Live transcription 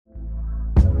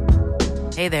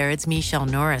Hey there, it's Michelle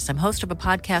Norris. I'm host of a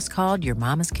podcast called Your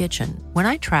Mama's Kitchen. When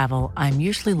I travel, I'm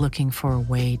usually looking for a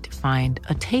way to find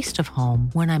a taste of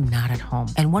home when I'm not at home.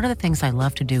 And one of the things I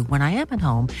love to do when I am at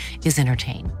home is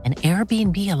entertain. And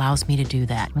Airbnb allows me to do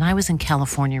that. When I was in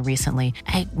California recently,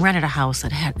 I rented a house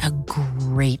that had a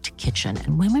great kitchen.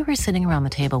 And when we were sitting around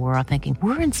the table, we were all thinking,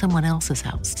 we're in someone else's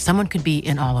house. Someone could be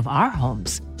in all of our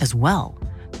homes as well.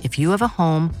 If you have a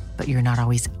home, but you're not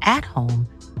always at home,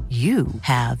 you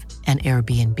have an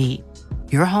Airbnb.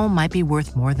 Your home might be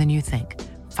worth more than you think.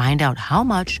 Find out how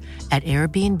much at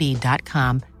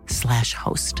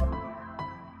airbnb.com/host.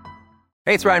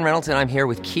 Hey, it's Ryan Reynolds, and I'm here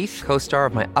with Keith, co-star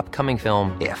of my upcoming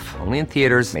film, If, only in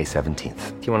theaters May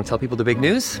 17th. Do you want to tell people the big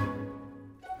news?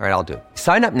 All right, I'll do it.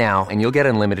 Sign up now and you'll get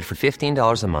unlimited for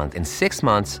 $15 a month and 6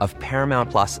 months of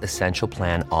Paramount Plus Essential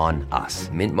Plan on us.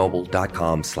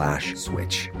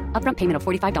 MintMobile.com/switch. Upfront payment of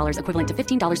 $45 equivalent to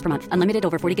 $15 per month. Unlimited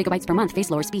over 40 gigabytes per month.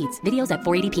 Face lower speeds. Videos at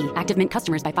 480p. Active Mint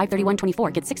customers by 531.24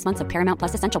 get 6 months of Paramount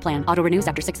Plus Essential Plan. Auto renews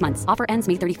after 6 months. Offer ends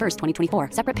May 31st, 2024.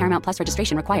 Separate Paramount Plus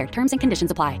registration required. Terms and conditions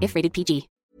apply if rated PG.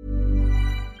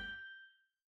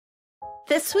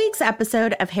 This week's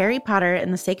episode of Harry Potter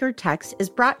and the Sacred Text is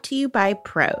brought to you by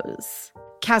Prose.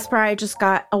 Casper, I just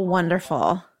got a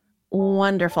wonderful,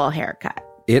 wonderful haircut.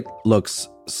 It looks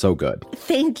so good.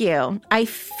 Thank you. I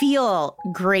feel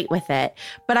great with it,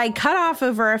 but I cut off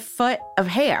over a foot of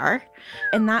hair,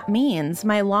 and that means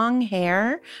my long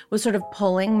hair was sort of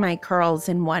pulling my curls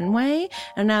in one way,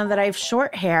 and now that I have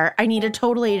short hair, I need a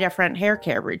totally different hair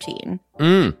care routine.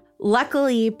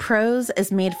 Luckily, Prose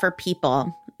is made for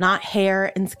people, not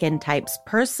hair and skin types.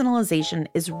 Personalization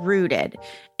is rooted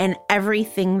in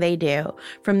everything they do,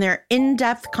 from their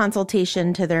in-depth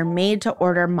consultation to their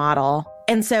made-to-order model.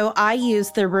 And so I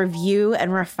used the review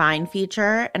and refine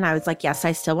feature, and I was like, yes,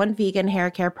 I still want vegan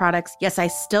hair care products. Yes, I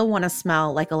still want to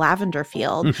smell like a lavender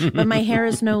field, but my hair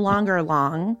is no longer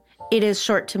long. It is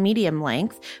short to medium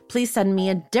length. Please send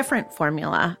me a different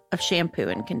formula of shampoo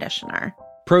and conditioner.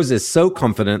 Prose is so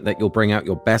confident that you'll bring out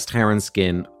your best hair and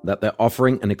skin that they're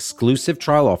offering an exclusive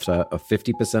trial offer of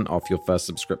 50% off your first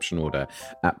subscription order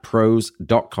at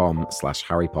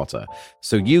prose.com/Harry Potter.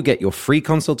 So you get your free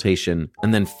consultation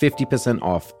and then 50%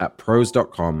 off at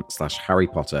prose.com/Harry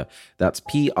Potter. That's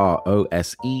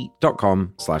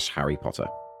PROSE.com/Harry Potter.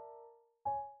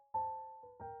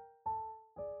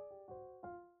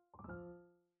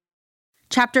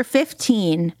 Chapter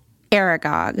 15,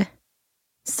 Aragog.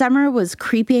 Summer was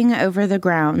creeping over the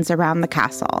grounds around the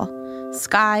castle.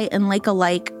 Sky and lake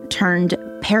alike turned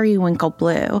periwinkle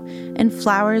blue, and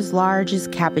flowers large as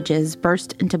cabbages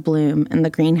burst into bloom in the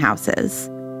greenhouses.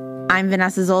 I'm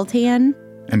Vanessa Zoltan.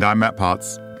 And I'm Matt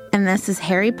Potts. And this is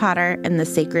Harry Potter and the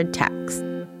Sacred Text.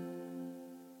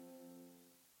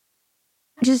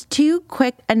 Just two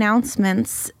quick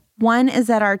announcements. One is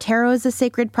that our Tarot is a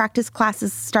Sacred Practice class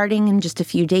is starting in just a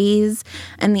few days.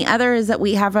 And the other is that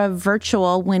we have a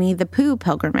virtual Winnie the Pooh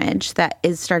pilgrimage that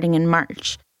is starting in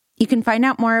March. You can find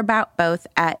out more about both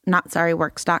at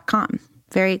notsorryworks.com.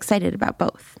 Very excited about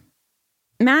both.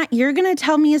 Matt, you're going to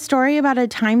tell me a story about a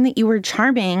time that you were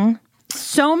charming.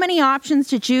 So many options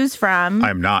to choose from.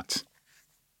 I'm not.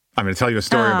 I'm going to tell you a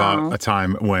story about a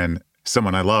time when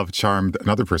someone I love charmed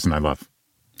another person I love.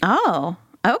 Oh,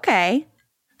 okay.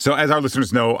 So as our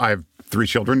listeners know, I have 3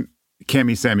 children,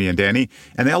 Cammie, Sammy, and Danny,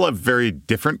 and they all have very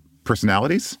different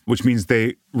personalities, which means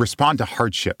they respond to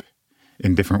hardship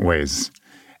in different ways.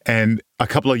 And a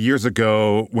couple of years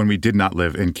ago, when we did not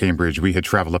live in Cambridge, we had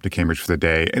traveled up to Cambridge for the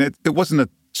day, and it wasn't a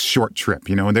short trip,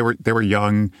 you know, and they were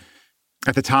young.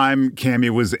 At the time, Cammie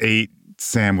was 8,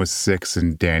 Sam was 6,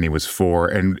 and Danny was 4,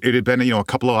 and it had been, a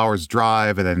couple of hours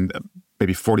drive, and then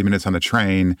maybe 40 minutes on the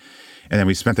train, and then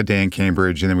we spent the day in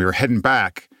Cambridge, and then we were heading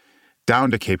back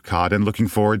down to Cape Cod and looking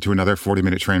forward to another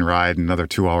 40-minute train ride, another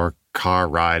 2-hour car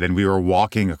ride. And we were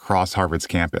walking across Harvard's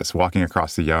campus, walking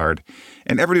across the yard,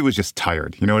 and everybody was just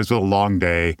tired. It was a long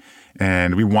day,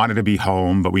 and we wanted to be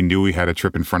home, but we knew we had a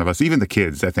trip in front of us. Even the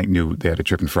kids, I think, knew they had a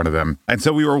trip in front of them. And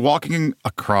so we were walking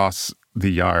across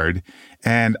the yard,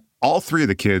 and all 3 of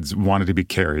the kids wanted to be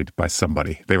carried by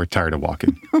somebody. They were tired of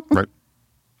walking, right?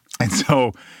 And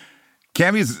so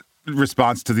Cammie's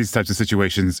response to these types of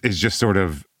situations is just sort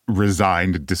of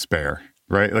resigned despair,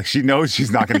 right? Like, she knows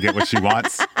she's not going to get what she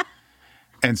wants.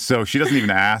 And so she doesn't even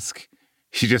ask.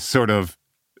 She just sort of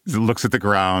looks at the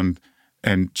ground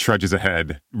and trudges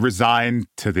ahead, resigned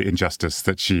to the injustice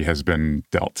that she has been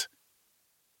dealt.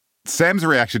 Sam's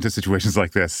reaction to situations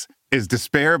like this is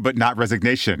despair, but not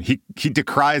resignation. He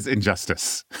decries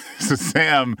injustice. So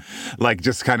Sam,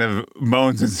 just kind of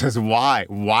moans and says, why?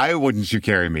 Why wouldn't you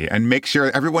carry me? And make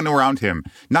sure everyone around him,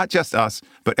 not just us,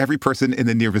 but every person in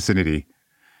the near vicinity,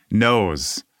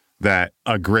 knows that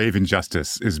a grave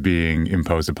injustice is being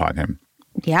imposed upon him.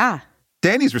 Yeah.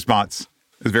 Danny's response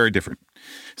is very different.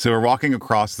 So we're walking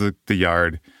across the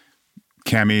yard.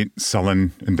 Cammy,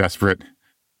 sullen and desperate.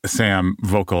 Sam,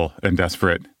 vocal and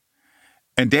desperate.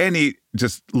 And Danny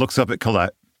just looks up at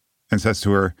Colette and says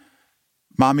to her,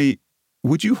 "Mommy,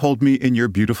 would you hold me in your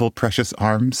beautiful, precious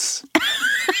arms?"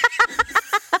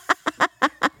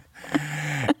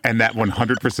 And that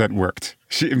 100% worked.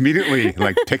 She immediately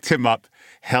picked him up,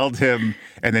 held him,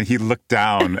 and then he looked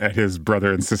down at his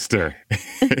brother and sister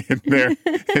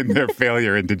in their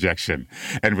failure and dejection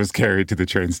and was carried to the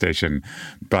train station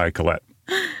by Colette.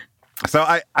 So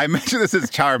I mention this as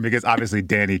charm because obviously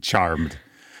Danny charmed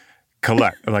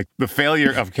Colette. The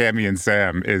failure of Cammy and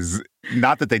Sam is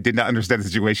not that they did not understand the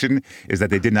situation, is that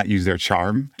they did not use their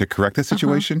charm to correct the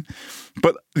situation.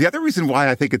 But the other reason why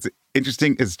I think it's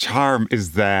interesting is charm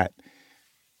is that,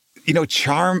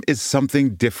 charm is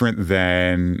something different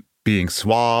than being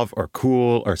suave or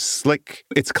cool or slick.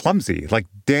 It's clumsy.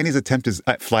 Danny's attempt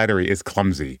at flattery is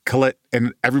clumsy. Colette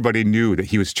and everybody knew that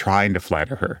he was trying to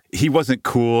flatter her. He wasn't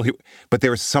cool, but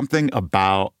there was something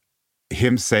about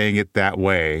him saying it that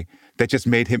way that just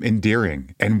made him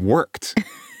endearing and worked,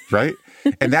 right?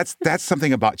 And that's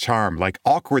something about charm.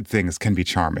 Awkward things can be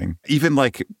charming. Even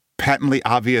patently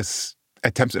obvious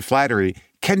attempts at flattery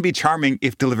can be charming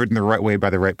if delivered in the right way by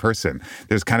the right person.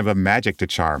 There's kind of a magic to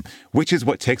charm, which is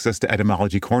what takes us to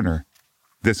Etymology Corner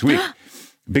this week.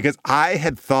 Because I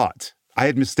had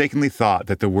mistakenly thought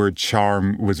that the word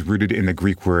charm was rooted in the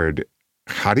Greek word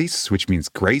charis, which means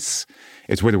grace.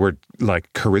 It's where the word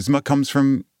charisma comes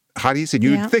from, charis. And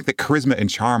you would think that charisma and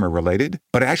charm are related,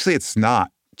 but actually it's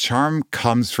not. Charm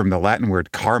comes from the Latin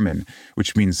word carmen,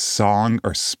 which means song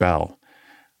or spell.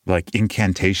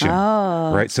 Incantation,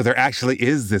 right? So there actually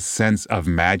is this sense of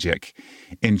magic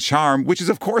in charm, which is,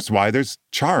 of course, why there's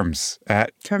charms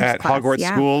at Hogwarts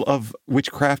School of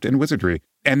Witchcraft and Wizardry.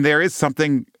 And there is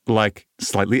something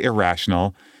slightly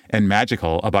irrational and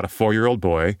magical about a 4-year-old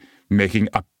boy making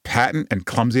a patent and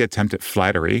clumsy attempt at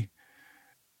flattery,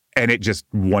 and it just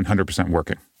 100%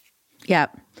 working.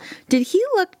 Yep. Did he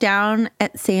look down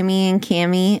at Sammy and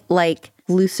Cammy like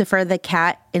Lucifer the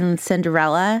cat in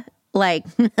Cinderella? Yeah,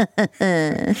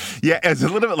 it's a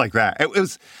little bit like that. It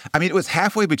was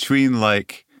halfway between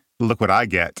look what I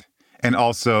get, and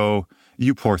also,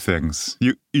 you poor things.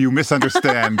 You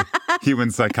misunderstand human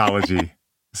psychology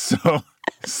so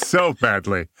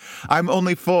badly. I'm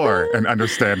only 4 and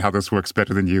understand how this works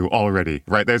better than you already,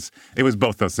 right? It was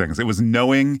both those things. It was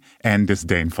knowing and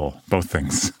disdainful, both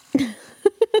things.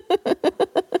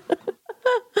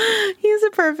 He's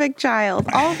a perfect child.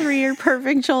 All 3 are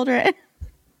perfect children.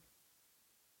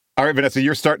 All right, Vanessa,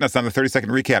 you're starting us on the 30-second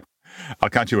recap. I'll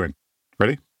count you in.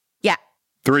 Ready? Yeah.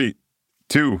 3,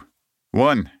 2,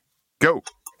 1, go.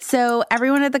 So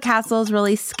everyone at the castle is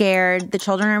really scared. The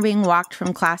children are being walked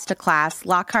from class to class.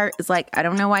 Lockhart is like, I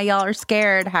don't know why y'all are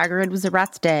scared. Hagrid was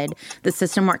arrested. The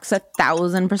system works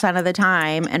 1,000% of the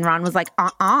time. And Ron was like,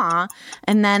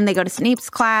 And then they go to Snape's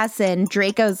class and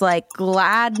Draco's like,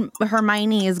 glad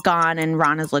Hermione is gone. And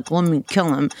Ron is like, let me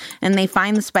kill him. And they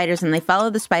find the spiders and they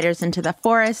follow the spiders into the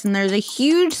forest. And there's a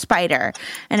huge spider.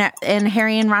 And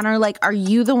Harry and Ron are like, are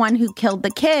you the one who killed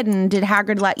the kid? And did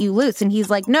Hagrid let you loose? And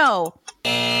he's like, no.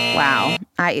 Wow.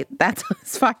 That's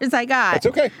as far as I got. That's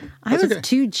okay. I was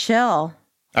too chill.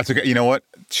 That's okay. You know what?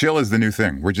 Chill is the new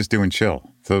thing. We're just doing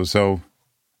chill. So,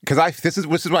 because this is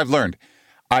what I've learned.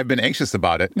 I've been anxious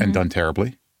about it and done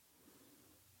terribly.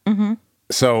 Mm-hmm.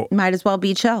 So might as well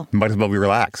be chill. Might as well be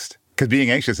relaxed. Because being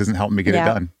anxious isn't helping me get it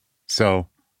done. So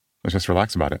let's just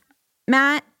relax about it.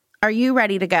 Matt, are you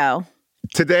ready to go?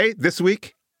 Today, this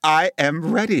week, I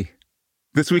am ready.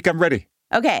 This week, I'm ready.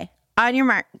 Okay. On your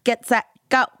mark. Get set.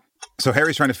 Go. So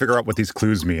Harry's trying to figure out what these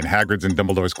clues mean, Hagrid's and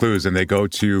Dumbledore's clues, and they go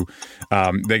to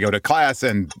class,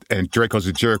 and Draco's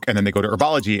a jerk, and then they go to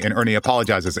herbology, and Ernie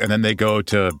apologizes, and then they go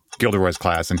to Gilderoy's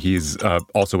class, and he's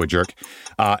also a jerk,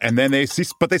 and then they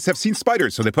have seen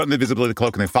spiders, so they put on the invisibility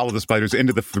cloak, and they follow the spiders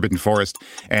into the Forbidden Forest,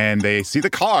 and they see the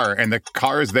car, and the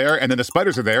car is there, and then the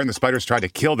spiders are there, and the spiders try to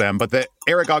kill them, but the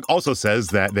Aragog also says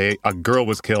that a girl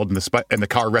was killed, and the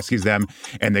car rescues them,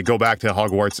 and they go back to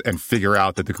Hogwarts and figure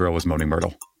out that the girl was Moaning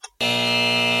Myrtle.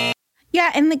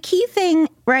 Yeah, and the key thing,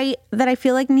 right, that I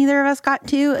feel like neither of us got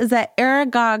to is that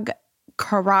Aragog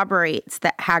corroborates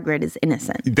that Hagrid is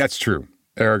innocent. That's true.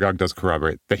 Aragog does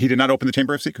corroborate that he did not open the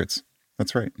Chamber of Secrets.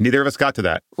 That's right. Neither of us got to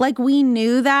that. We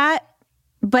knew that,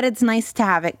 but it's nice to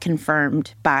have it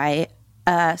confirmed by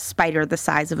a spider the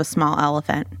size of a small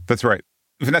elephant. That's right.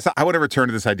 Vanessa, I want to return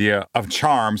to this idea of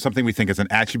charm, something we think is an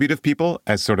attribute of people,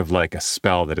 as sort of like a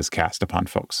spell that is cast upon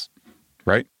folks,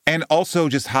 right? And also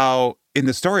just how, in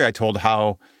the story I told,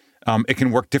 how it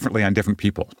can work differently on different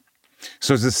people.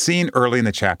 So there's a scene early in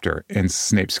the chapter in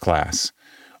Snape's class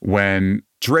when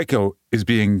Draco is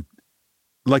being,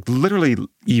 like, literally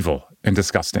evil and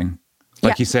disgusting.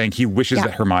 Like, he's saying he wishes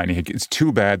that Hermione, it's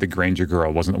too bad the Granger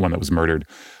girl wasn't the one that was murdered.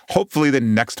 Hopefully the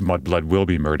next Mudblood will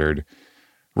be murdered.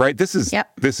 Right? This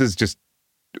is just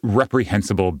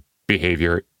reprehensible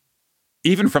behavior,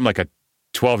 even from like a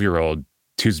 12-year-old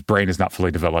whose brain is not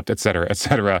fully developed, et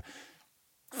cetera,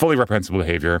 fully reprehensible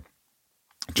behavior.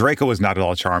 Draco is not at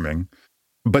all charming,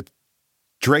 but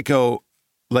Draco,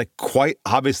 like, quite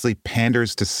obviously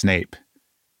panders to Snape,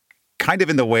 kind of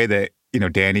in the way that, you know,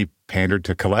 Danny pandered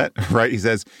to Colette, right? He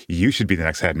says, you should be the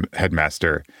next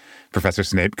headmaster, Professor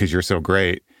Snape, because you're so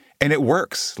great. And it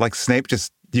works. Like, Snape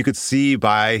just, you could see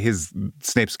by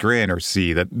Snape's grin, or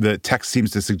see that the text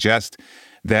seems to suggest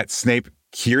that Snape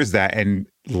hears that and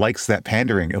likes that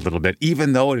pandering a little bit,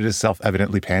 even though it is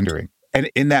self-evidently pandering. And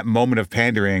in that moment of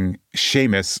pandering,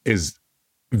 Seamus is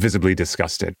visibly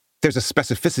disgusted. There's a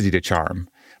specificity to charm.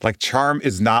 Like, charm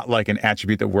is not like an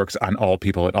attribute that works on all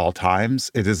people at all times.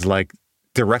 It is like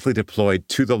directly deployed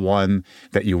to the one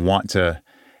that you want to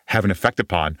have an effect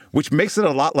upon, which makes it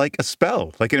a lot like a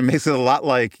spell. Like, it makes it a lot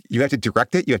like you have to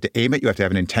direct it, you have to aim it, you have to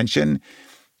have an intention.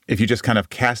 If you just kind of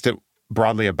cast it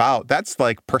broadly about, that's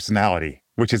like personality,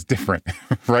 which is different,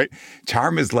 right?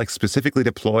 Charm is like specifically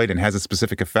deployed and has a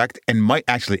specific effect and might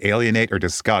actually alienate or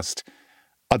disgust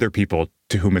other people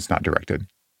to whom it's not directed.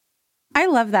 I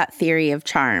love that theory of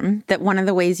charm, that one of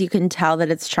the ways you can tell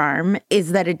that it's charm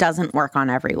is that it doesn't work on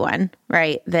everyone,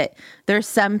 right? That there's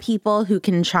some people who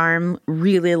can charm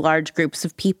really large groups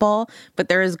of people, but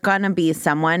there is going to be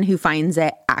someone who finds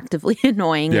it actively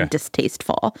annoying and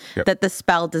distasteful, that the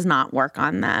spell does not work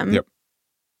on them.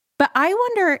 But I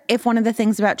wonder if one of the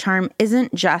things about charm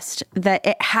isn't just that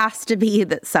it has to be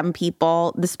that some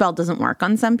people, the spell doesn't work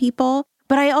on some people,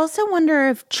 but I also wonder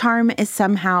if charm is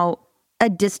somehow a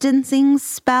distancing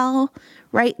spell,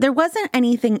 right? There wasn't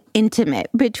anything intimate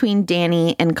between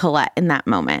Danny and Colette in that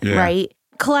moment, right?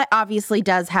 Colette obviously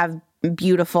does have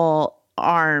beautiful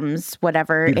arms,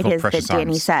 whatever beautiful, it is that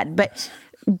Danny said, but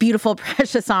beautiful,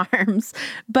 precious arms.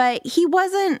 But he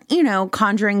wasn't, you know,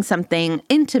 conjuring something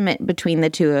intimate between the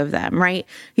two of them, right?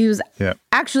 He was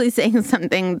actually saying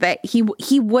something that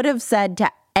he would have said to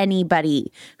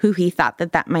anybody who he thought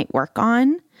that might work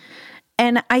on.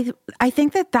 And I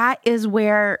think that is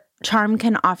where charm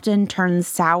can often turn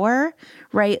sour,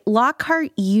 right? Lockhart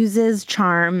uses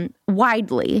charm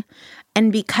widely.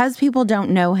 And because people don't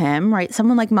know him, right,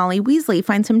 someone like Molly Weasley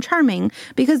finds him charming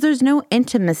because there's no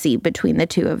intimacy between the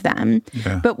two of them.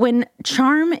 But when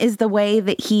charm is the way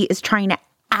that he is trying to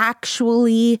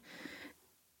actually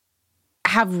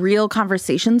have real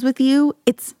conversations with you,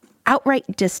 it's outright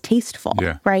distasteful,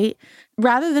 right?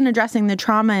 Rather than addressing the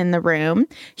trauma in the room,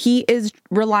 he is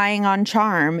relying on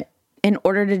charm in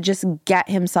order to just get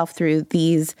himself through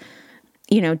these,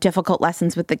 you know, difficult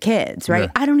lessons with the kids, right?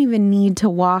 I don't even need to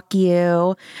walk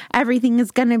you. Everything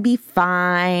is going to be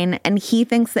fine. And he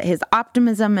thinks that his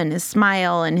optimism and his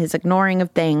smile and his ignoring of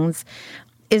things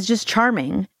is just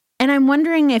charming. And I'm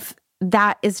wondering if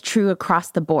that is true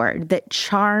across the board, that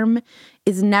charm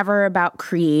is never about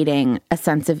creating a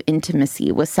sense of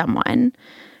intimacy with someone,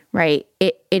 right?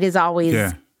 It is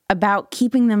always about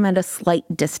keeping them at a slight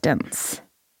distance.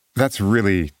 That's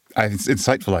really it's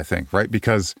insightful, I think, right?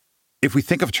 Because if we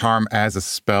think of charm as a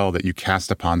spell that you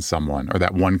cast upon someone or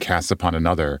that one casts upon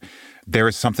another, there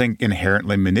is something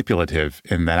inherently manipulative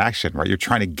in that action, right? You're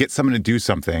trying to get someone to do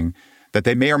something that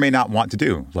they may or may not want to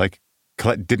do. Like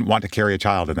Colette didn't want to carry a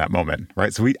child in that moment,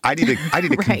 right? So I need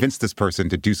to convince this person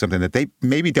to do something that they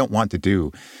maybe don't want to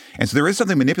do. And so there is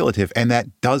something manipulative, and that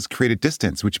does create a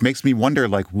distance, which makes me wonder,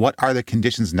 like, what are the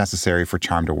conditions necessary for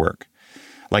charm to work?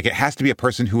 Like, it has to be a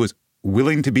person who is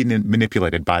willing to be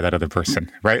manipulated by that other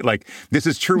person, right? Like, this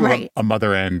is true of a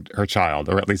mother and her child,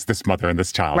 or at least this mother and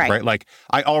this child, right? Like,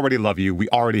 I already love you. We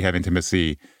already have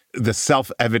intimacy. The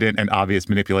self-evident and obvious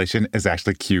manipulation is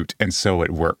actually cute, and so it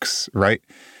works, right?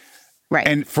 Right.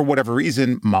 And for whatever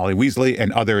reason, Molly Weasley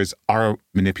and others are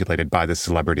manipulated by the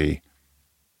celebrity,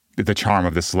 the charm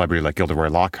of the celebrity like Gilderoy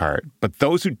Lockhart. But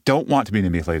those who don't want to be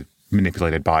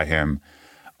manipulated by him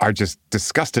are just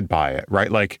disgusted by it,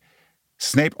 right? Like,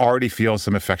 Snape already feels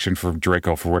some affection for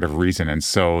Draco for whatever reason, and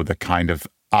so the kind of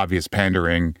obvious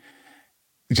pandering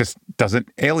just doesn't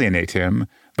alienate him.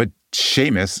 But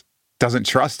Seamus doesn't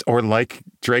trust or like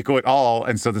Draco at all,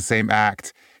 and so the same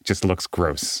act just looks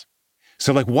gross.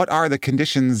 So, like, what are the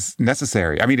conditions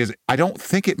necessary? I mean, I don't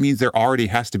think it means there already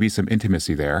has to be some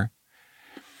intimacy there,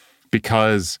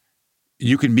 because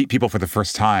you can meet people for the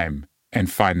first time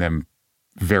and find them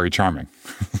very charming,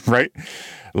 right?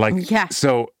 Like, Yeah.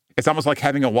 So it's almost like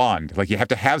having a wand. Like you have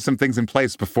to have some things in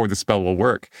place before the spell will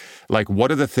work. Like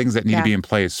what are the things that need to be in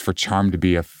place for charm to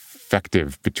be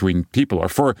effective between people, or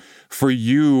for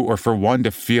you or for one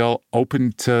to feel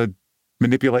open to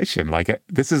manipulation? Like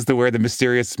this is where the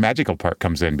mysterious magical part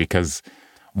comes in, because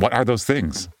what are those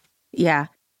things? Yeah.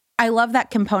 I love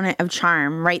that component of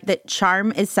charm, right? That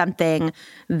charm is something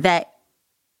that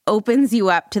opens you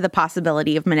up to the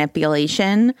possibility of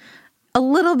manipulation a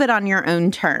little bit on your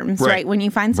own terms, right? When you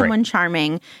find someone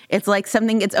charming, it's like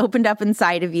something gets opened up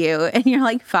inside of you and you're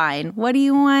like, fine, what do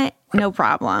you want? No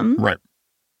problem. Right.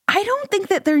 I don't think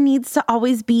that there needs to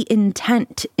always be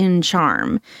intent in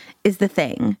charm is the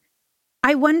thing.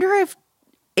 I wonder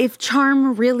if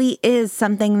charm really is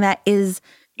something that is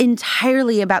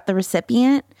entirely about the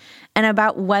recipient and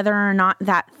about whether or not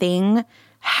that thing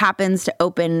happens to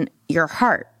open your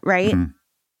heart, right? Mm-hmm.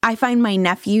 I find my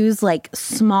nephew's like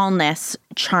smallness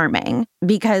charming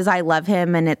because I love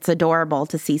him and it's adorable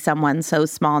to see someone so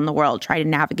small in the world try to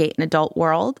navigate an adult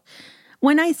world.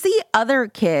 When I see other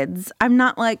kids, I'm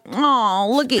not like,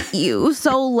 oh, look at you,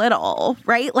 so little,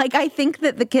 right? Like I think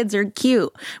that the kids are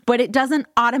cute, but it doesn't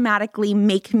automatically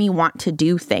make me want to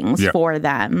do things for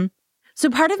them. So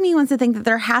part of me wants to think that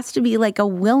there has to be like a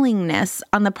willingness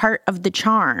on the part of the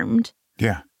charmed.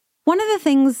 Yeah. One of the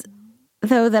things,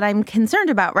 though, that I'm concerned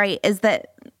about, right, is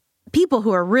that people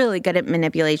who are really good at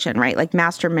manipulation, right, like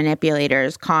master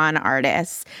manipulators, con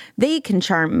artists, they can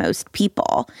charm most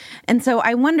people. And so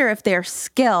I wonder if their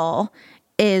skill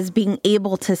is being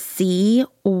able to see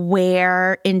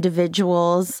where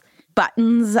individuals'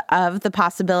 buttons of the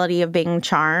possibility of being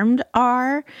charmed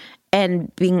are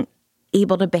and being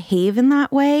able to behave in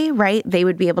that way, right? They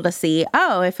would be able to see,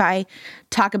 oh, if I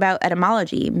talk about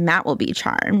etymology, Matt will be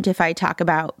charmed. If I talk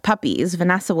about puppies,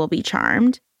 Vanessa will be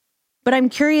charmed. But I'm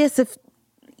curious if,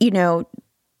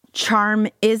 charm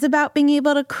is about being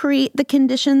able to create the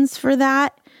conditions for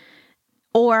that,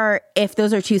 or if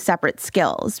those are two separate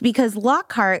skills. Because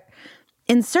Lockhart,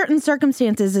 in certain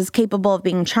circumstances, is capable of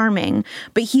being charming,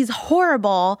 but he's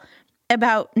horrible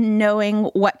about knowing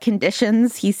what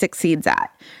conditions he succeeds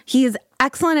at. He is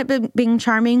excellent at being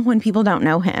charming when people don't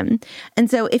know him.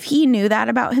 And so if he knew that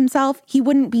about himself, he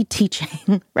wouldn't be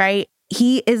teaching, right?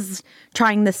 He is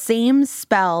trying the same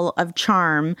spell of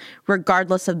charm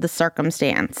regardless of the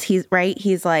circumstance. He's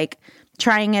like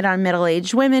trying it on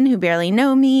middle-aged women who barely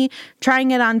know me,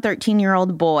 trying it on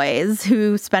 13-year-old boys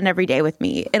who spend every day with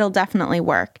me. It'll definitely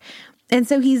work. And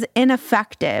so he's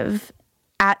ineffective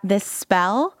at this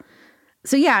spell.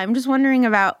 So yeah, I'm just wondering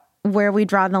about where we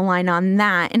draw the line on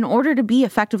that. In order to be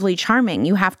effectively charming,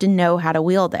 you have to know how to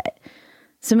wield it.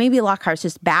 So maybe Lockhart's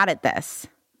just bad at this.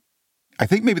 I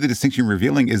think maybe the distinction you're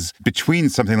revealing is between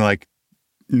something like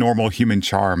normal human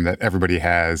charm that everybody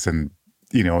has and,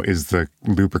 is the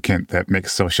lubricant that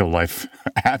makes social life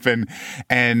happen,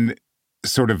 and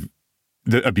sort of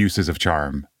the abuses of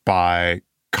charm by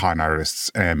con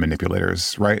artists and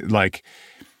manipulators, right? Like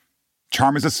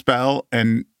charm is a spell,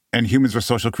 and humans are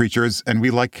social creatures, and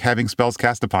we like having spells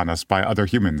cast upon us by other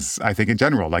humans, I think, in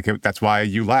general. Like, that's why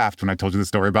you laughed when I told you the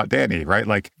story about Danny, right?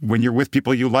 Like, when you're with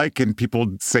people you like and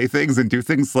people say things and do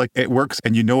things, like, it works,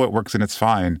 and it works, and it's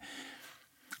fine.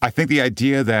 I think the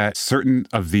idea that certain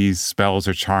of these spells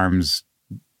or charms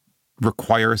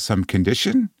require some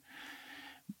condition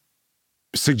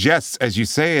suggests, as you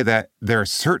say, that there are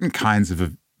certain kinds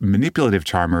of manipulative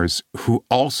charmers who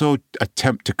also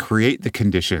attempt to create the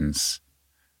conditions,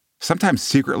 sometimes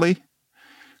secretly,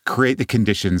 create the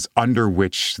conditions under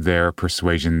which their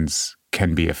persuasions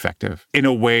can be effective in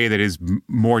a way that is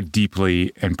more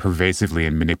deeply and pervasively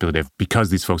and manipulative,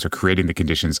 because these folks are creating the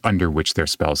conditions under which their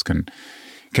spells can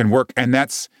work. And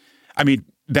that's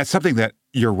something that,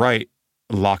 you're right,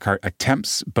 Lockhart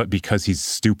attempts, but because he's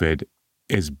stupid,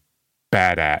 is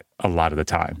bad at a lot of the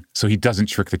time. So he doesn't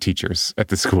trick the teachers at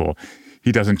the school.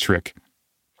 He doesn't trick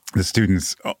the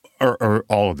students or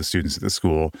all of the students at the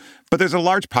school. But there's a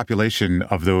large population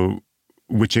of the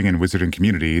witching and wizarding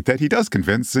community that he does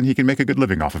convince, and he can make a good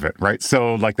living off of it, right?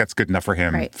 So, like, that's good enough for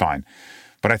him, right. Fine.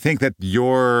 But I think that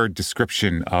your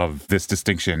description of this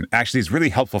distinction actually is really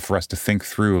helpful for us to think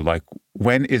through, like,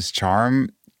 when is charm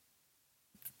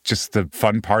just the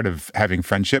fun part of having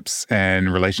friendships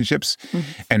and relationships?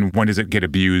 Mm-hmm. And when does it get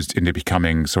abused into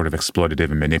becoming sort of exploitative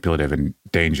and manipulative and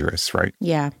dangerous, right?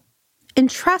 Yeah. And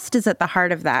trust is at the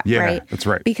heart of that, right? Yeah, that's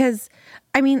right. Because,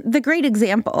 the great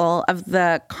example of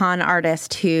the con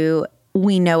artist who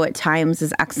we know at times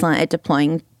is excellent at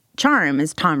deploying charm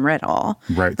is Tom Riddle.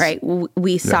 Right.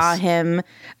 We saw him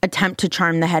attempt to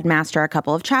charm the headmaster a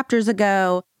couple of chapters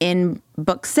ago. In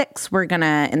book 6, we're going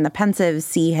to, in the Pensive,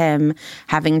 see him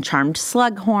having charmed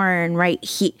Slughorn, right?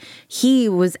 He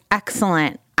was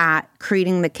excellent at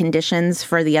creating the conditions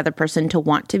for the other person to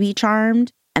want to be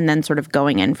charmed and then sort of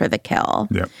going in for the kill.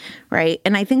 Yep. Right?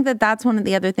 And I think that that's one of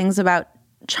the other things about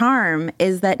charm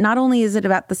is that not only is it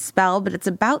about the spell, but it's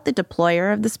about the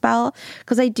deployer of the spell.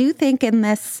 Because I do think in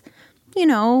this,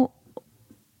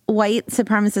 white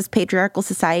supremacist patriarchal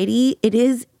society, it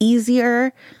is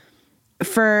easier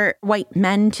for white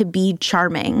men to be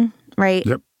charming, right?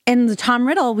 Yep. And Tom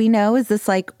Riddle, we know, is this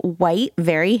like white,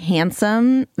 very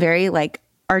handsome, very like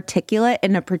articulate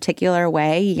in a particular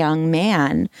way, young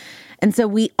man. And so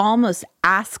we almost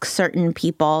ask certain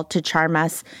people to charm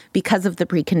us because of the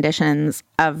preconditions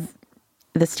of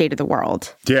the state of the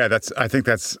world. Yeah, I think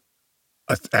that's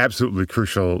an absolutely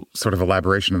crucial sort of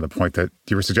elaboration of the point that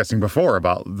you were suggesting before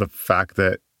about the fact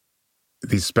that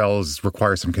these spells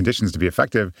require some conditions to be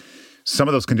effective. Some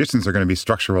of those conditions are going to be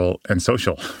structural and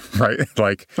social, right?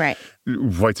 Like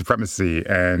white supremacy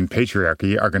and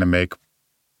patriarchy are going to make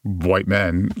white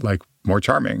men like more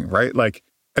charming, right? Like,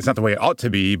 it's not the way it ought to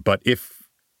be, but if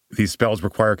these spells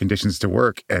require conditions to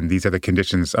work and these are the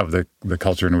conditions of the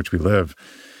culture in which we live,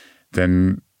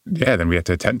 then we have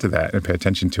to attend to that and pay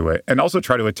attention to it. And also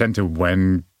try to attend to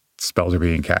when spells are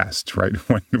being cast, right?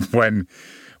 When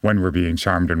we're being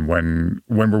charmed and when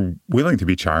we're willing to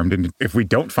be charmed. And if we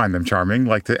don't find them charming,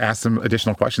 like to ask them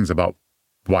additional questions about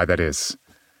why that is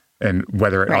and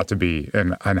whether it ought to be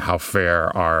and how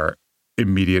fair our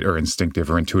immediate or instinctive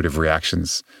or intuitive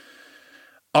reactions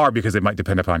are, because they might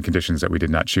depend upon conditions that we did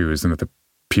not choose and that the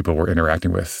people we're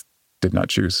interacting with did not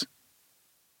choose.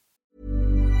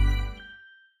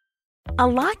 A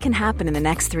lot can happen in the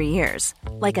next 3 years.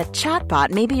 Like a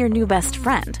chatbot may be your new best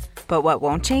friend. But what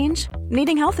won't change?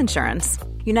 Needing health insurance.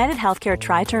 United Healthcare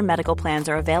Tri-Term Medical Plans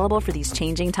are available for these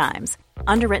changing times.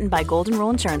 Underwritten by Golden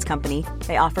Rule Insurance Company,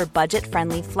 they offer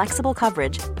budget-friendly, flexible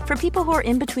coverage for people who are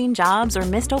in between jobs or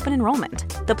missed open enrollment.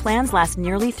 The plans last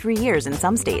nearly 3 years in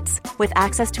some states, with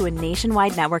access to a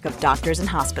nationwide network of doctors and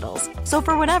hospitals. So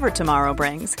for whatever tomorrow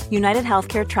brings, United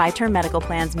Healthcare Tri-Term Medical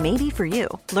Plans may be for you.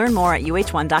 Learn more at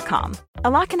uh1.com. A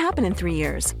lot can happen in 3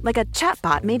 years, like a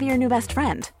chatbot may be your new best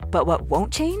friend. But what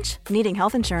won't change? Needing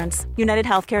health insurance. United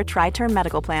Healthcare Tri-Term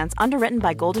Medical Plans, underwritten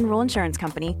by Golden Rule Insurance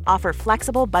Company, offer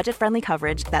flexible, budget-friendly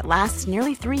coverage that lasts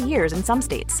nearly 3 years in some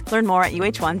states. Learn more at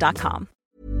uh1.com.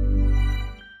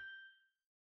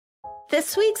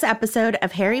 This week's episode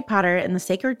of Harry Potter and the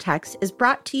Sacred Text is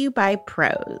brought to you by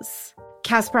Prose.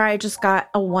 Casper, I just got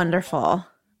a wonderful,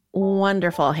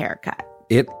 wonderful haircut.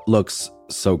 It looks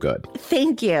so good.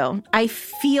 Thank you. I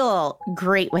feel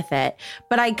great with it,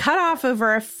 but I cut off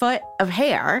over a foot of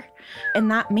hair,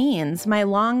 and that means my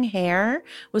long hair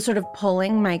was sort of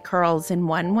pulling my curls in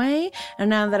one way, and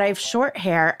now that I have short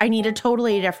hair, I need a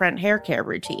totally different hair care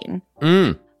routine.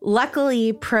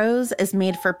 Luckily, Prose is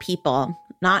made for people,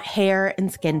 not hair and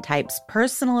skin types.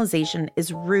 Personalization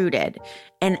is rooted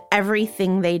in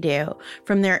everything they do,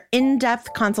 from their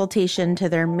in-depth consultation to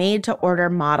their made-to-order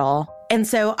model. And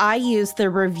so I used the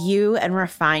review and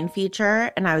refine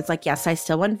feature, and I was like, yes, I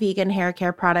still want vegan hair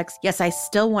care products. Yes, I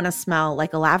still want to smell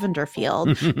like a lavender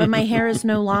field, but my hair is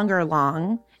no longer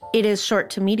long. It is short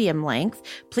to medium length.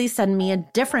 Please send me a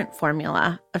different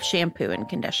formula of shampoo and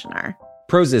conditioner.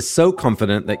 Prose is so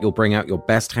confident that you'll bring out your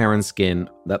best hair and skin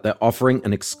that they're offering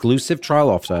an exclusive trial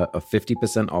offer of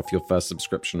 50% off your first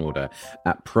subscription order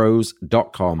at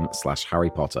prose.com/Harry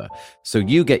Potter. So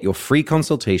you get your free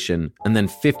consultation and then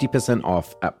 50%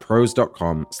 off at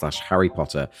prose.com/Harry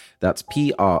Potter. That's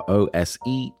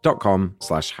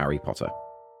PROSE.com/Harry Potter.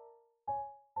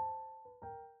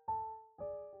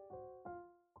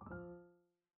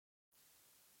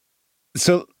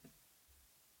 So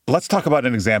let's talk about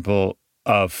an example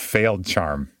of failed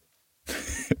charm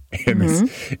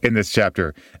in this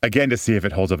chapter, again, to see if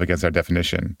it holds up against our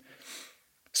definition.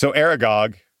 So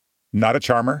Aragog, not a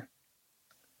charmer.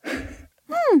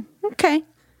 Okay.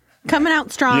 Coming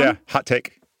out strong. Yeah, hot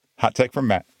take from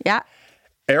Matt. Yeah.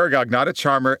 Aragog, not a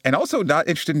charmer, and also not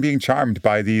interested in being charmed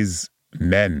by these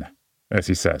men, as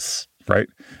he says, right?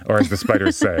 Or as the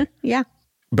spiders say. Yeah.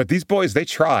 But these boys, they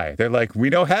try. They're like, we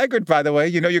know Hagrid, by the way.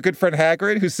 You know your good friend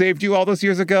Hagrid, who saved you all those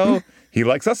years ago? He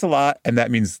likes us a lot, and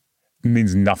that means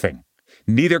nothing.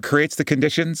 Neither creates the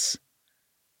conditions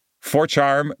for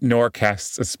charm nor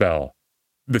casts a spell.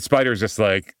 The spider's just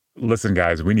like, listen,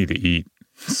 guys, we need to eat.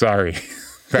 Sorry.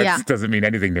 That doesn't mean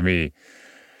anything to me.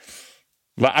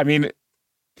 I mean,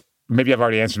 maybe I've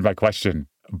already answered my question,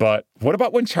 but what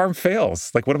about when charm fails?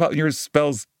 Like, what about when your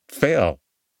spells fail?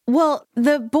 Well,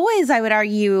 the boys, I would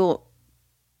argue,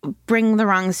 bring the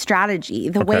wrong strategy.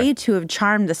 The way to have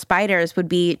charmed the spiders would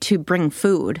be to bring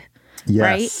food. Yes.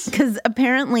 Right? Because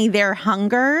apparently their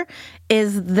hunger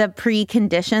is the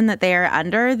precondition that they are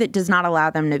under that does not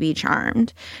allow them to be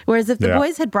charmed. Whereas if the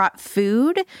boys had brought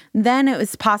food, then it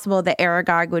was possible that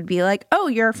Aragog would be like, oh,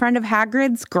 you're a friend of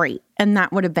Hagrid's? Great. And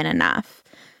that would have been enough.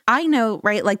 I know,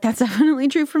 right? Like, that's definitely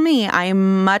true for me.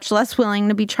 I'm much less willing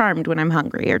to be charmed when I'm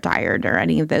hungry or tired or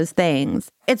any of those things.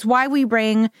 It's why we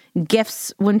bring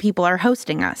gifts when people are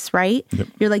hosting us, right? Yep.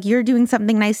 You're like, you're doing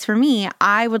something nice for me.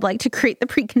 I would like to create the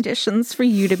preconditions for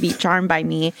you to be charmed by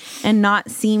me and not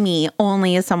see me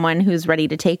only as someone who's ready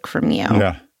to take from you.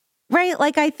 Yeah. Right?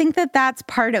 Like, I think that that's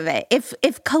part of it.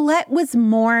 If Colette was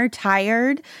more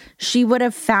tired, she would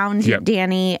have found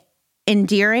Danny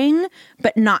endearing,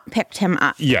 but not picked him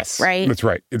up. Yes. Right? That's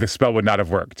right. The spell would not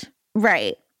have worked.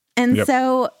 Right. And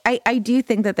so I do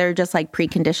think that they're just like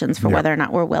preconditions for whether or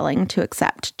not we're willing to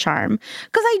accept charm.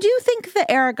 Because I do think that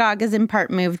Aragog is in part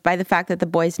moved by the fact that the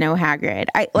boys know Hagrid.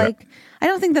 I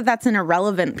don't think that that's an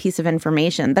irrelevant piece of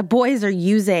information. The boys are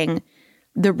using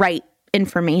the right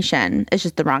information. It's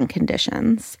just the wrong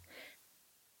conditions.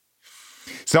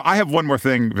 So I have one more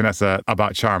thing, Vanessa,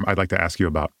 about charm I'd like to ask you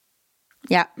about.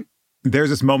 Yeah.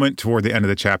 There's this moment toward the end of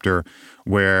the chapter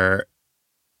where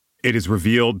it is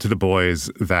revealed to the boys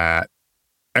that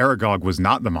Aragog was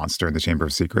not the monster in the Chamber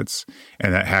of Secrets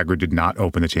and that Hagrid did not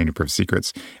open the Chamber of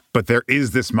Secrets. But there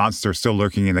is this monster still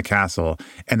lurking in the castle,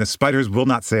 and the spiders will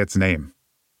not say its name.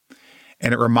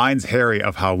 And it reminds Harry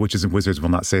of how witches and wizards will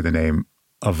not say the name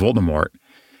of Voldemort.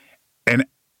 And,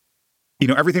 you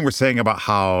know, everything we're saying about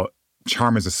how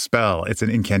charm is a spell, it's an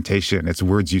incantation, it's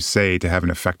words you say to have an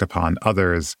effect upon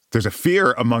others. There's a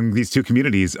fear among these two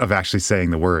communities of actually saying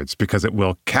the words because it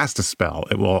will cast a spell.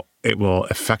 It will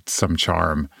affect some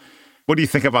charm. What do you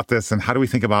think about this? And how do we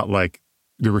think about like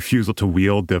the refusal to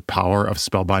wield the power of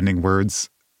spellbinding words?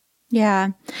 Yeah.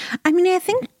 I mean, I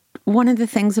think one of the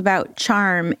things about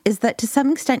charm is that to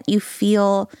some extent you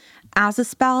feel as a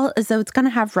spell as though it's going to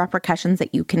have repercussions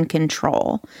that you can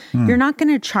control. You're not going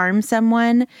to charm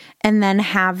someone and then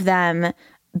have them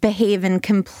behave in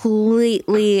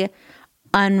completely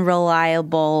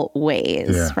unreliable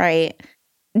ways, right?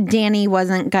 Danny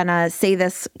wasn't going to say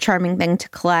this charming thing to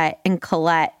Colette and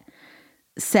Colette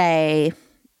say,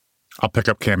 I'll pick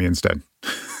up Cammy instead.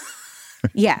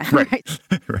 Yeah. Right.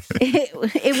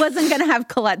 It wasn't going to have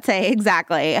Colette say,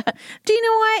 exactly. Do you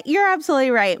know what? You're absolutely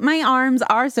right. My arms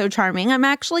are so charming. I'm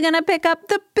actually going to pick up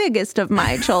the biggest of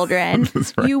my children.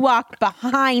 Right. You walk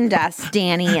behind us,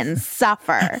 Danny, and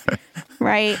suffer.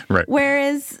 Right?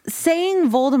 Whereas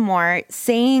saying Voldemort,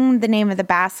 saying the name of the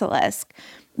basilisk,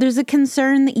 there's a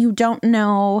concern that you don't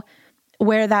know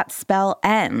where that spell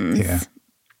ends. Yeah.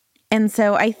 And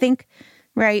so I think,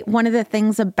 right, one of the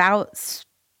things about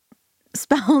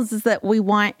spells is that we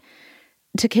want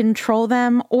to control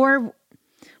them, or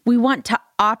we want to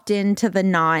opt into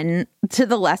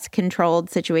the less controlled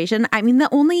situation. I mean,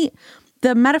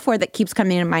 the metaphor that keeps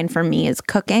coming to mind for me is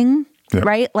cooking,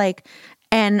 right? Like,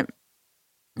 and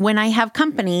when I have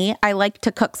company, I like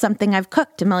to cook something I've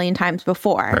cooked a million times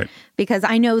before because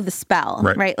I know the spell,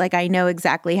 right? Like I know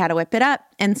exactly how to whip it up.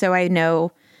 And so I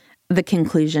know the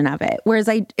conclusion of it. Whereas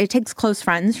it takes close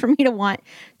friends for me to want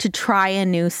to try a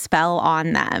new spell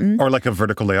on them. Or like a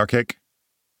vertical layer cake.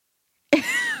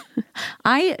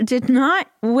 I did not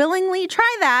willingly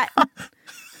try that.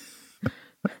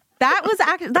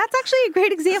 That's actually a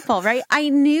great example, right? I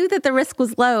knew that the risk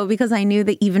was low because I knew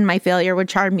that even my failure would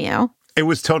charm you. It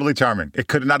was totally charming. It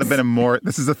could not have been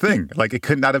this is the thing, like it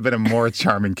could not have been a more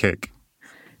charming cake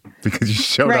because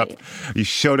you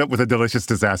showed up with a delicious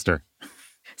disaster.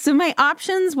 So my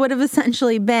options would have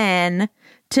essentially been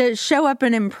to show up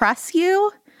and impress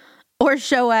you or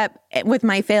show up with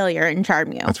my failure and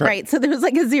charm you. That's right. So there was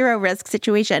like a zero risk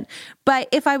situation. But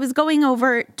if I was going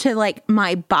over to like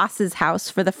my boss's house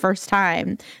for the first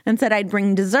time and said I'd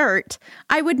bring dessert,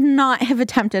 I would not have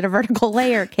attempted a vertical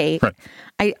layer cake. Right.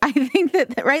 I think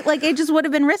that, right? Like it just would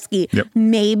have been risky. Yep.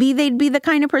 Maybe they'd be the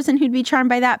kind of person who'd be charmed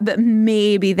by that, but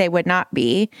maybe they would not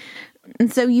be.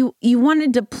 And so you want to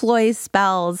deploy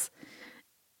spells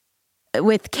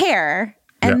with care,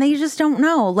 and they just don't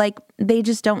know. Like, they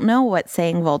just don't know what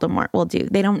saying Voldemort will do.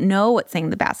 They don't know what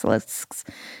saying the basilisk's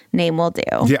name will do.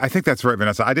 Yeah, I think that's right,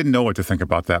 Vanessa. I didn't know what to think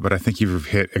about that, but I think you've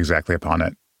hit exactly upon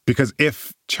it. Because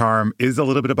if charm is a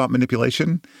little bit about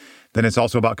manipulation, then it's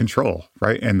also about control,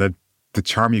 right? And the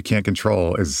charm you can't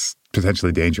control is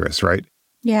potentially dangerous, right?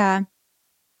 Yeah.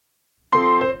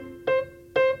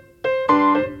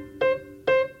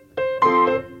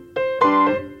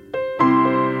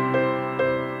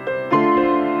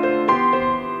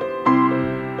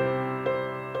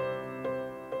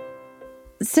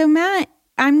 So, Matt,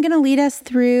 I'm going to lead us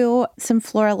through some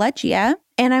Florilegia,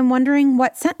 and I'm wondering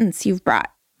what sentence you've brought.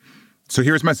 So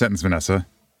here's my sentence, Vanessa.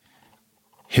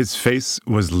 His face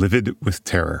was livid with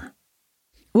terror.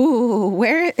 Ooh,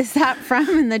 where is that from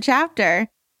in the chapter?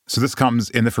 So this comes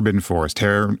in the Forbidden Forest.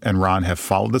 Harry and Ron have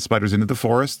followed the spiders into the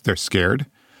forest. They're scared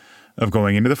of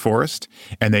going into the forest,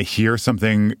 and they hear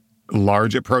something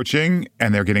large approaching,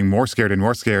 and they're getting more scared and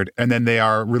more scared. And then they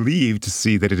are relieved to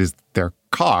see that it is their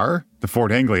car, the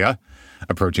Ford Anglia,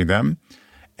 approaching them.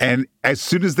 And as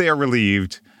soon as they are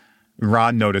relieved,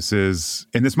 Ron notices,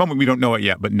 in this moment we don't know it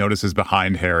yet, but notices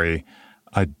behind Harry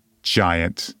a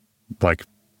giant, like,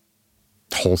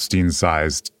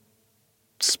 Holstein-sized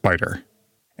spider.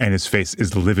 And his face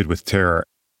is livid with terror.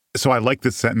 So I like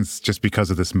this sentence just because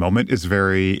of this moment is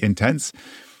very intense.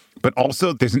 But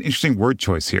also there's an interesting word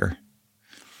choice here,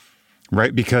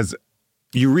 right? Because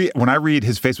when I read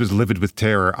his face was livid with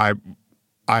terror,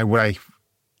 what I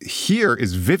hear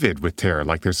is vivid with terror.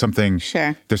 Like there's something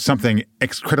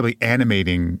incredibly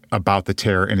animating about the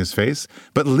terror in his face.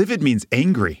 But livid means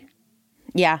angry.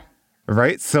 Yeah.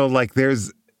 Right? So like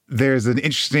there's an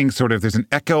interesting there's an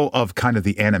echo of kind of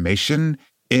the animation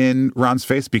in Ron's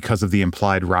face because of the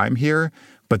implied rhyme here,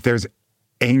 but there's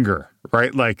anger,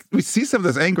 right? Like we see some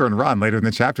of this anger in Ron later in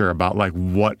the chapter about like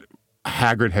what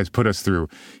Hagrid has put us through.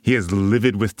 He is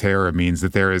livid with terror means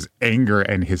that there is anger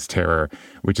in his terror,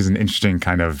 which is an interesting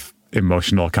kind of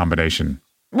emotional combination.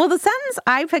 Well, the sentence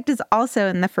I picked is also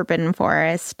in the Forbidden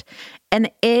Forest,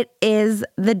 and it is,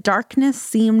 the darkness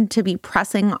seemed to be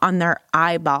pressing on their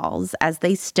eyeballs as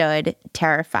they stood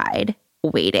terrified,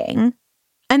 waiting.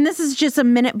 And this is just a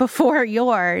minute before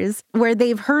yours, where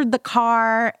they've heard the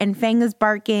car and Fang is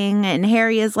barking and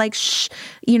Harry is like, shh,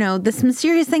 this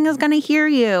mysterious thing is going to hear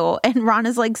you. And Ron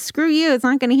is like, screw you, it's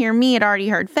not going to hear me. It already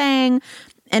heard Fang.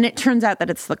 And it turns out that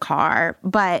it's the car.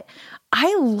 But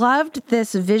I loved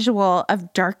this visual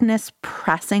of darkness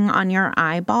pressing on your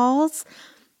eyeballs.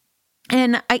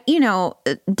 And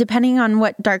depending on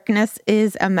what darkness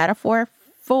is a metaphor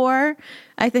for,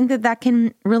 I think that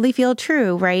can really feel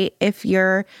true, right? If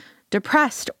you're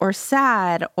depressed or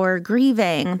sad or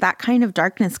grieving, that kind of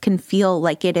darkness can feel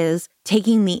like it is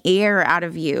taking the air out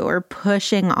of you or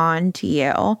pushing onto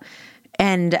you.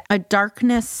 And a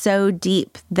darkness so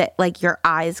deep that like your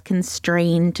eyes can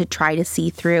strain to try to see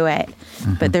through it,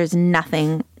 but there's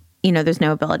nothing, there's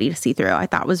no ability to see through. I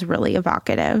thought was really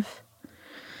evocative.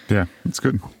 Yeah, it's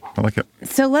good. I like it.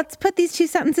 So let's put these two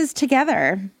sentences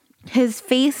together. His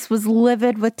face was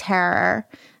livid with terror.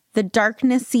 The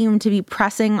darkness seemed to be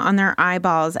pressing on their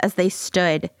eyeballs as they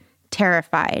stood,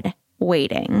 terrified,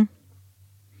 waiting.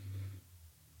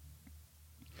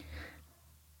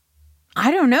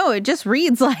 I don't know. It just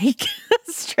reads like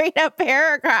a straight up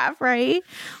paragraph, right?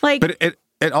 Like, but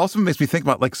it also makes me think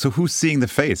about, like, so who's seeing the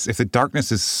face? If the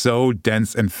darkness is so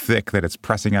dense and thick that it's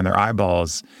pressing on their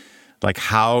eyeballs, like,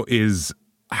 how is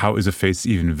a face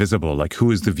even visible? Like,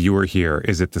 who is the viewer here?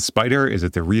 Is it the spider? Is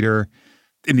it the reader?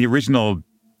 In the original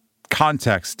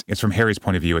context, it's from Harry's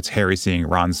point of view. It's Harry seeing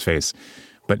Ron's face.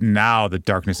 But now the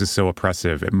darkness is so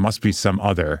oppressive, it must be some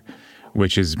other,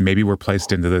 which is maybe we're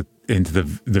placed into the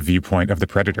viewpoint of the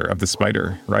predator, of the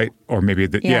spider, right? Or maybe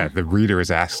the reader is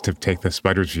asked to take the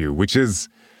spider's view, which is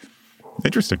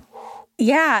interesting.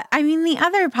 Yeah. I mean, the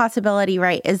other possibility,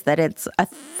 right, is that it's a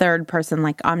third person,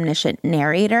 like omniscient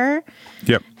narrator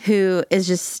who is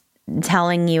just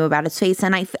telling you about his face.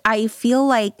 And I feel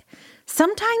like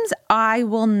sometimes I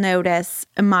will notice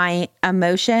my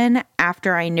emotion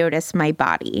after I notice my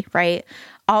body, right?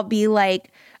 I'll be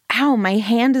like, ow, my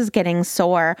hand is getting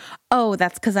sore. Oh,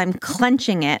 that's because I'm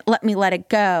clenching it. Let me let it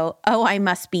go. Oh, I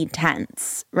must be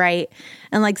tense, right?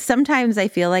 And like sometimes I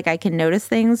feel like I can notice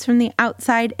things from the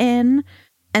outside in.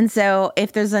 And so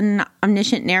if there's an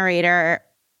omniscient narrator,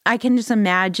 I can just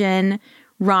imagine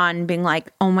Ron being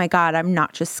like, oh my God, I'm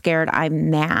not just scared, I'm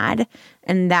mad.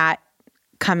 And that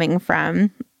coming from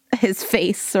his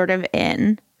face sort of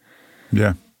in.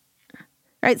 Yeah.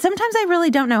 Right. Sometimes I really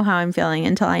don't know how I'm feeling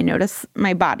until I notice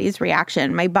my body's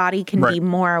reaction. My body can be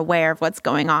more aware of what's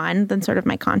going on than sort of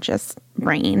my conscious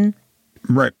brain.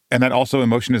 Right. And that also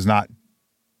emotion is not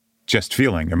just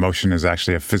feeling. Emotion is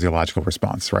actually a physiological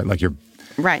response, right? Like your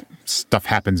stuff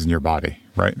happens in your body,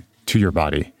 right? To your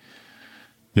body.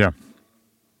 Yeah.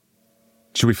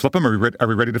 Should we flip them? Are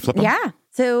we ready to flip them? Yeah.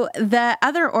 So the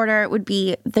other order would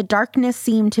be the darkness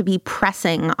seemed to be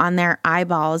pressing on their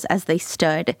eyeballs as they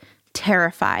stood,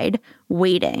 terrified,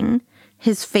 waiting.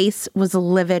 His face was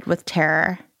livid with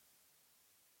terror.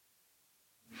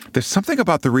 There's something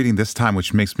about the reading this time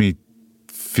which makes me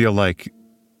feel like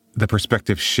the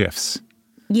perspective shifts.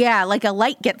 Yeah, like a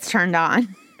light gets turned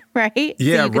on. right?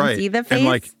 Yeah, so you can right. see the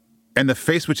face. And the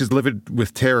face which is livid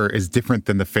with terror is different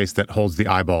than the face that holds the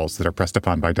eyeballs that are pressed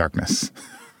upon by darkness.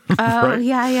 Oh, right?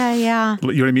 yeah. You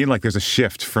know what I mean? Like there's a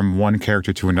shift from one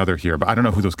character to another here, but I don't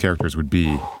know who those characters would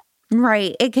be.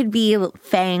 Right. It could be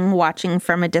Fang watching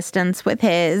from a distance with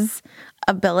his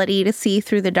ability to see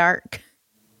through the dark.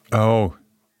 Oh.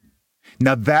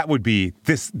 Now that would be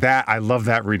that I love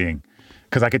that reading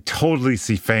because I could totally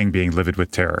see Fang being livid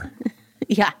with terror.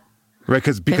 Yeah. Right,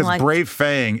 because brave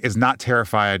Fang is not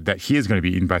terrified that he is going to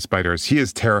be eaten by spiders. He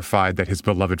is terrified that his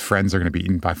beloved friends are going to be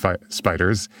eaten by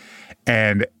spiders.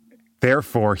 And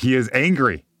therefore, he is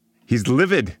angry. He's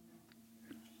livid.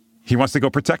 He wants to go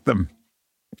protect them.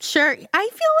 Sure. I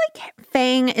feel like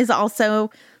Fang is also,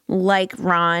 like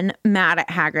Ron, mad at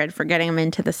Hagrid for getting him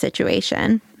into the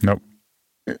situation. Nope.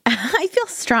 I feel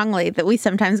strongly that we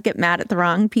sometimes get mad at the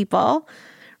wrong people,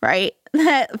 right?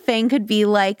 That Fang could be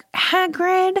like,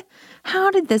 Hagrid,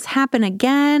 how did this happen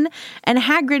again? And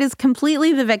Hagrid is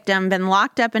completely the victim, been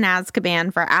locked up in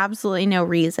Azkaban for absolutely no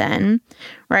reason,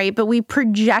 right? But we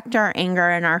project our anger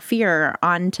and our fear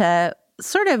onto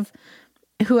sort of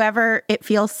whoever it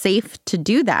feels safe to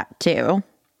do that to.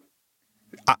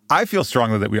 I feel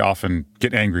strongly that we often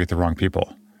get angry at the wrong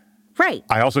people. Right.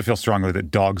 I also feel strongly that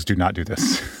dogs do not do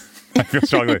this. I feel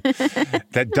strongly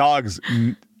that dogs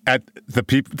at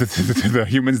the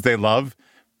humans they love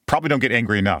probably don't get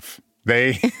angry enough.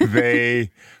 They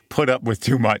put up with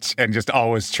too much and just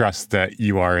always trust that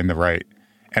you are in the right.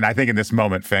 And I think in this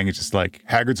moment, Fang is just like,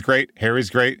 Hagrid's great,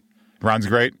 Harry's great, Ron's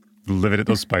great, livid at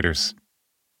those spiders.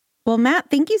 Well,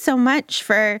 Matt, thank you so much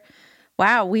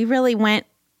wow, we went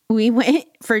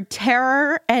for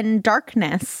terror and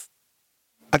darkness.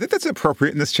 I think that's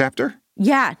appropriate in this chapter.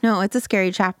 Yeah, no, it's a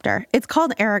scary chapter. It's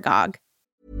called Aragog.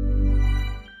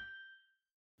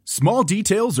 Small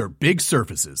details are big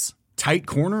surfaces. Tight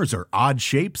corners are odd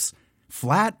shapes.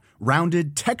 Flat,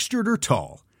 rounded, textured, or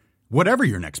tall. Whatever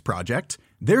your next project,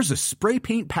 there's a spray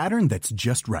paint pattern that's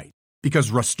just right.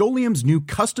 Because Rust-Oleum's new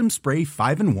Custom Spray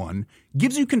 5-in-1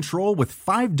 gives you control with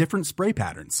 5 different spray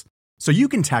patterns. So you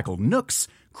can tackle nooks,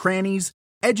 crannies,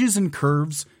 edges, and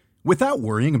curves without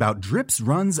worrying about drips,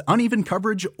 runs, uneven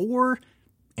coverage, or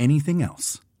anything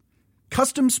else.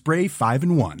 Custom Spray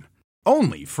 5-in-1.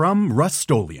 Only from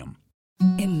Rust-Oleum.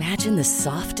 Imagine the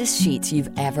softest sheets you've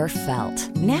ever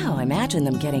felt. Now imagine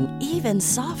them getting even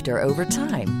softer over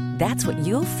time. That's what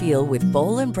you'll feel with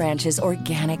Boll & Branch's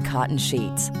organic cotton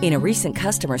sheets. In a recent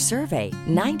customer survey,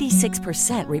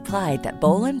 96% replied that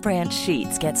Boll & Branch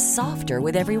sheets get softer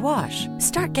with every wash.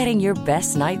 Start getting your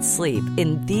best night's sleep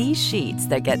in these sheets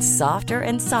that get softer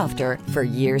and softer for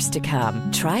years to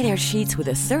come. Try their sheets with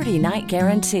a 30-night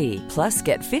guarantee. Plus,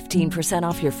 get 15%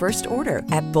 off your first order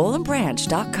at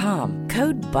bollandbranch.com.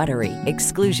 Code BUTTERY.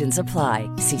 Exclusions apply.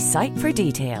 See site for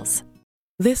details.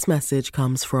 This message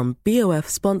comes from BOF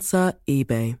sponsor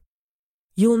eBay.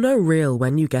 You'll know real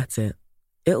when you get it.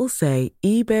 It'll say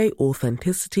eBay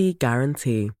Authenticity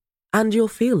Guarantee. And you'll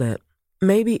feel it.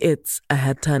 Maybe it's a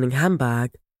head-turning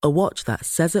handbag, a watch that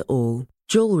says it all,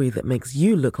 jewelry that makes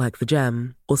you look like the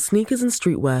gem, or sneakers and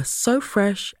streetwear so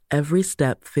fresh every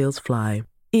step feels fly.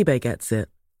 eBay gets it.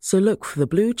 So look for the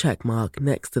blue check mark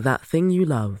next to that thing you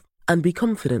love. And be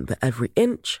confident that every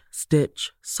inch,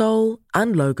 stitch, sole,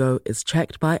 and logo is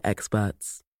checked by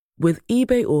experts. With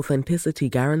eBay Authenticity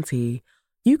Guarantee,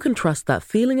 you can trust that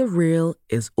feeling of real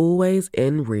is always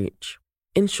in reach.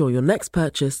 Ensure your next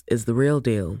purchase is the real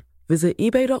deal. Visit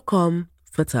ebay.com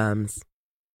for terms.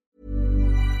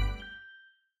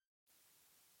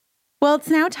 Well, it's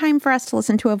now time for us to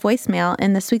listen to a voicemail,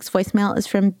 and this week's voicemail is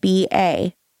from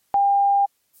B.A.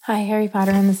 Hi, Harry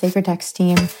Potter and the Sacred Text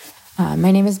team.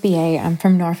 My name is B.A. I'm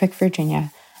from Norfolk,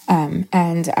 Virginia.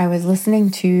 And I was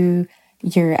listening to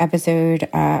your episode,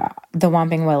 The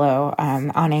Whomping Willow,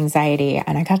 on anxiety,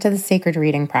 and I got to the sacred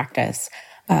reading practice,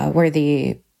 where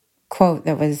the quote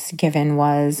that was given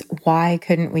was, "Why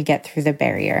couldn't we get through the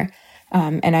barrier?"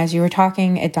 And as you were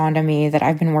talking, it dawned on me that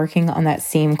I've been working on that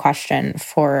same question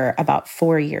for about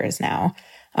 4 years now.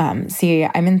 See,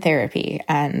 I'm in therapy,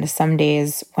 and some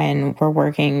days when we're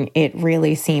working, it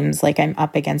really seems like I'm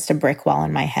up against a brick wall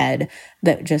in my head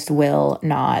that just will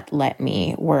not let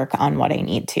me work on what I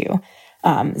need to.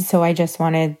 So I just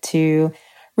wanted to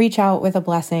reach out with a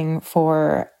blessing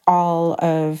for all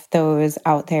of those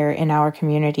out there in our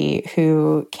community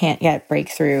who can't yet break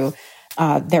through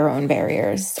their own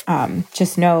barriers.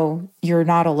 Just know you're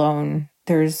not alone.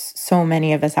 There's so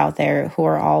many of us out there who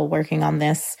are all working on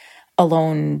this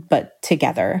alone, but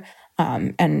together.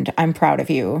 And I'm proud of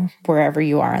you wherever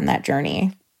you are on that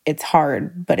journey. It's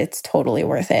hard, but it's totally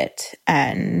worth it.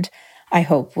 And I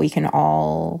hope we can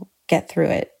all get through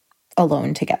it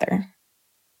alone together.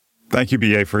 Thank you,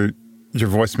 BA, for your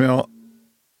voicemail.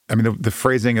 I mean, the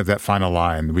phrasing of that final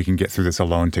line, we can get through this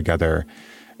alone together,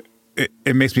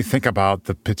 it makes me think about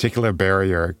the particular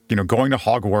barrier. You know, going to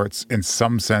Hogwarts in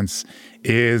some sense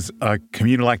is a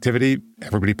communal activity.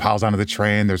 Everybody piles onto the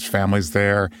train. There's families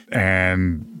there.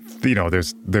 And, you know,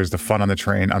 there's the fun on the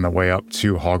train on the way up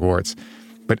to Hogwarts.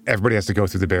 But everybody has to go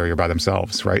through the barrier by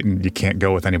themselves, right? And you can't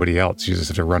go with anybody else. You just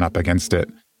have to run up against it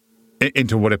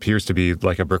into what appears to be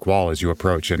like a brick wall as you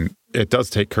approach. And it does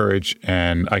take courage.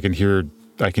 And I can hear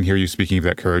you speaking of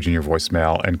that courage in your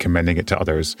voicemail and commending it to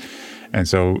others. And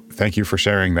so thank you for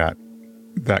sharing that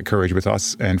courage with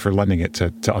us and for lending it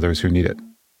to others who need it.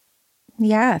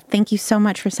 Yeah, thank you so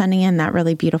much for sending in that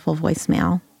really beautiful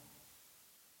voicemail.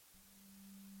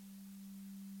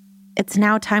 It's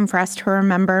now time for us to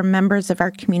remember members of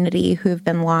our community who have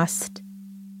been lost.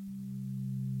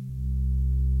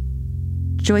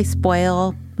 Joyce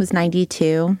Boyle was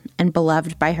 92 and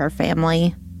beloved by her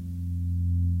family.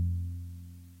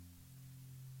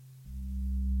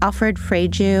 Alfred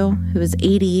Freyju, who was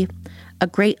 80, a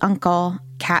great uncle,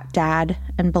 cat dad,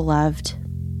 and beloved.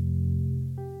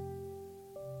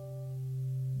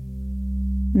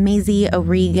 Maisie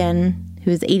O'Regan, who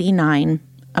is 89,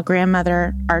 a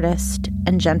grandmother, artist,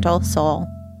 and gentle soul.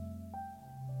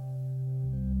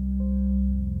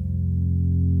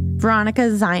 Veronica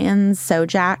Zions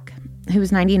Sojak, who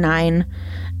was 99,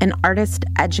 an artist,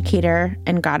 educator,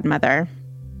 and godmother.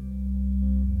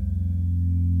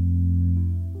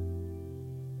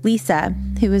 Lisa,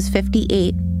 who was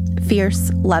 58,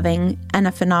 fierce, loving, and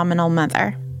a phenomenal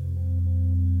mother.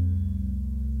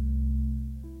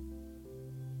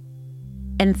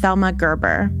 And Thelma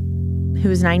Gerber, who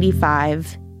was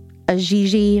 95, a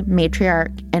Gigi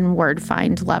matriarch and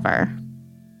word-find lover.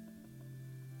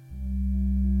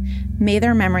 May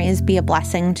their memories be a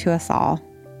blessing to us all.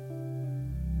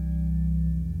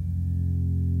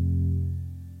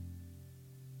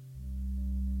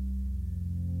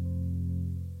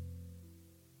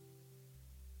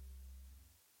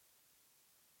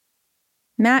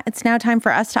 Matt, it's now time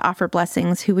for us to offer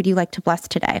blessings. Who would you like to bless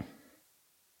today?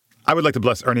 I would like to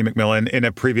bless Ernie McMillan. In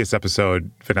a previous episode,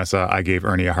 Vanessa, I gave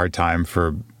Ernie a hard time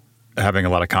for having a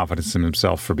lot of confidence in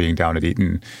himself for being down at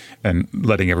Eton and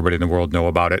letting everybody in the world know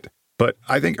about it. But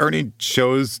I think Ernie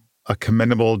shows a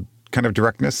commendable kind of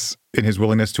directness in his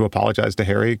willingness to apologize to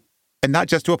Harry. And not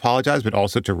just to apologize, but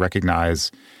also to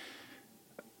recognize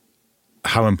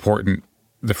how important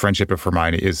the friendship of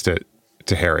Hermione is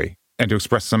to Harry, and to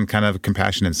express some kind of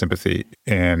compassion and sympathy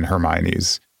in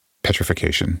Hermione's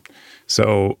petrification.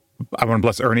 So I want to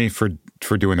bless Ernie for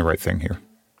doing the right thing here.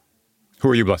 Who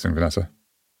are you blessing, Vanessa?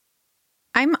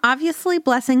 I'm obviously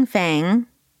blessing Fang,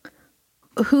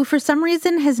 who for some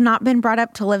reason has not been brought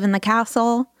up to live in the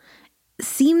castle,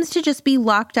 seems to just be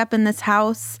locked up in this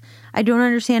house. I don't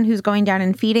understand who's going down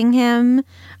and feeding him.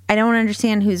 I don't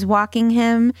understand who's walking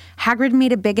him. Hagrid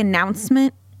made a big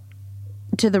announcement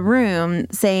to the room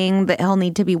saying that he'll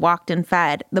need to be walked and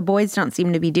fed. The boys don't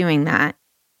seem to be doing that.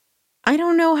 I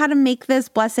don't know how to make this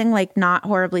blessing like not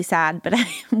horribly sad, but I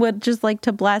would just like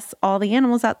to bless all the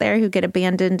animals out there who get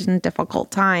abandoned in difficult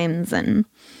times and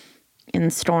in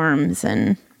storms,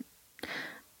 and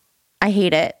I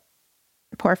hate it.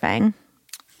 Poor Fang.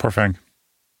 Poor Fang.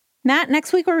 Matt,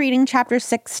 next week we're reading chapter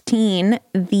 16,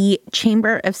 The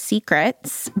Chamber of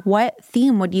Secrets. What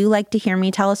theme would you like to hear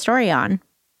me tell a story on?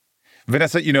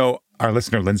 Vanessa, you know, our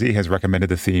listener Lindsay has recommended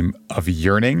the theme of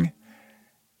yearning,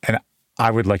 and I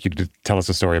would like you to tell us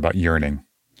a story about yearning.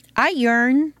 I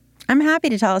yearn. I'm happy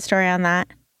to tell a story on that.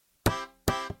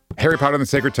 Harry Potter and the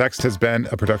Sacred Text has been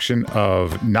a production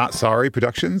of Not Sorry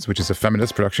Productions, which is a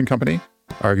feminist production company.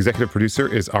 Our executive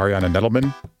producer is Ariana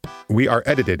Nettleman. We are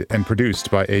edited and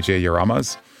produced by AJ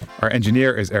Yaramas. Our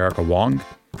engineer is Erica Wong.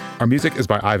 Our music is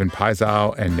by Ivan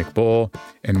Paisau and Nick Bull,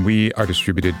 and we are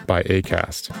distributed by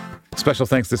Acast. Special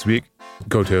thanks this week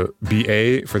go to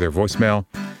BA for their voicemail,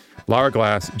 Lara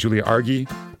Glass, Julia Argy,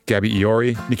 Gabby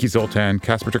Iori, Nikki Zoltan,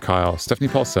 Casper ter Kuile, Stephanie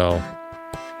Paulsell,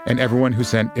 and everyone who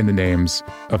sent in the names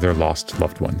of their lost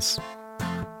loved ones.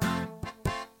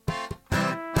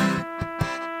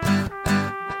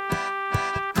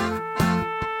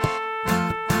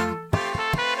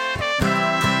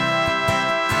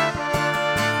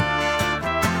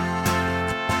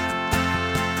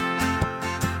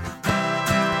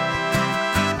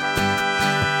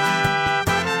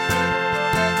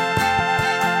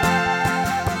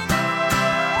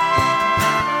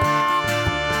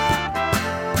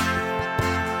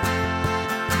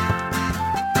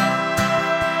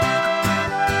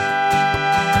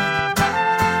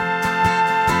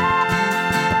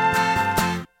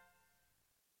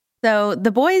 So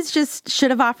the boys just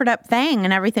should have offered up Fang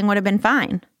and everything would have been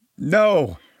fine.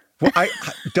 No. Well,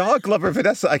 dog lover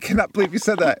Vanessa, I cannot believe you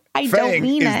said that. I Fang don't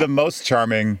mean is it. the most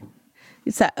charming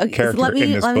character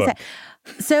in this book.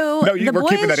 So No, the we're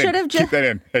keeping boys that should in. have just... Keep that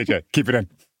in, AJ. Keep it in.